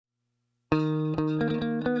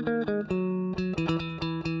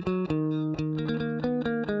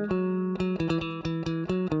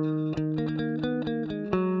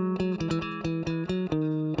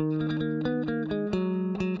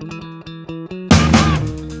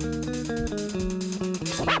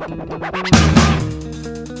Riding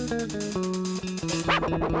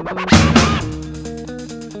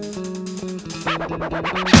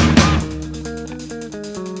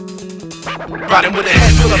with a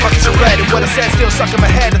head full of buckets of red, and what I said still stuck in my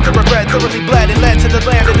head. A thoroughbred, thoroughly bled, and led to the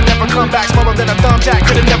land that'll never come back. Smaller than a thumbtack,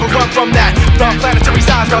 could've never run from that. Thumb planetary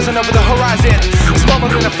size, rising over the horizon. Smaller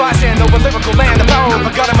than a fly sand over lyrical land. The power of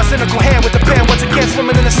a god in my cynical hand, with the pen once again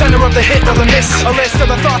swimming in the center of the hit or the miss. A list of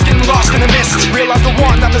the thoughts getting lost in the mist. Realize the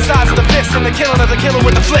want, not the size of the fist, and the killing of the killer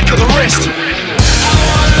with the flick of the wrist.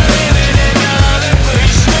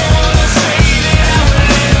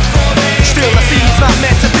 Still I see it's not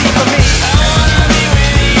meant to be for me.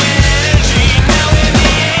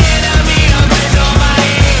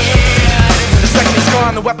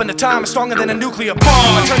 The weapon of time is stronger than a nuclear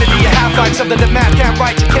bomb. Eternity of half-life, something that math can't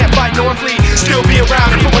write. You can't fight nor flee, still be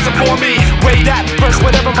around if it wasn't for me. Way that, verse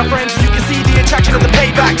whatever my friends. You can see the attraction of the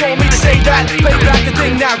payback. Told me to say that, play back the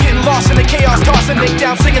thing now. Getting lost in the chaos, tossing it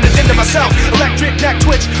down, singing the din to myself. Electric neck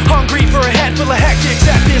twitch, hungry for a head full of hectic.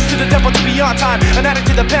 Set this to the devil to be on time. An addict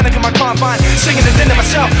to the panic in my confine, singing the din to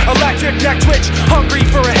myself. Electric neck twitch, hungry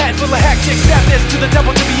for a head full of hectic. Set this to the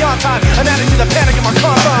devil to be on time. An addict to the panic in my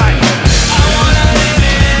confine. I wanna live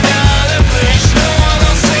in another place. No one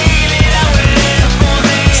will say that I would live for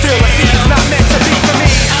this. Still I see it's not meant to be for me.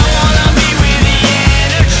 I wanna be with the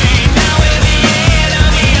energy. Now with the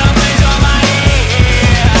enemy, I'm raised on my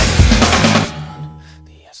head.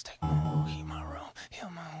 The Aztec moon will heal my realm, heal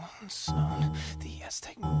my wounds soon. The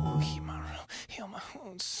Aztec moon will heal my realm, heal my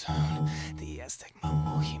wounds soon. The Aztec moon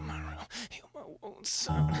will heal my realm, heal my wounds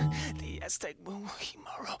soon. The Aztec moon will heal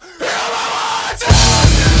my realm, heal my wounds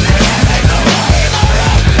soon.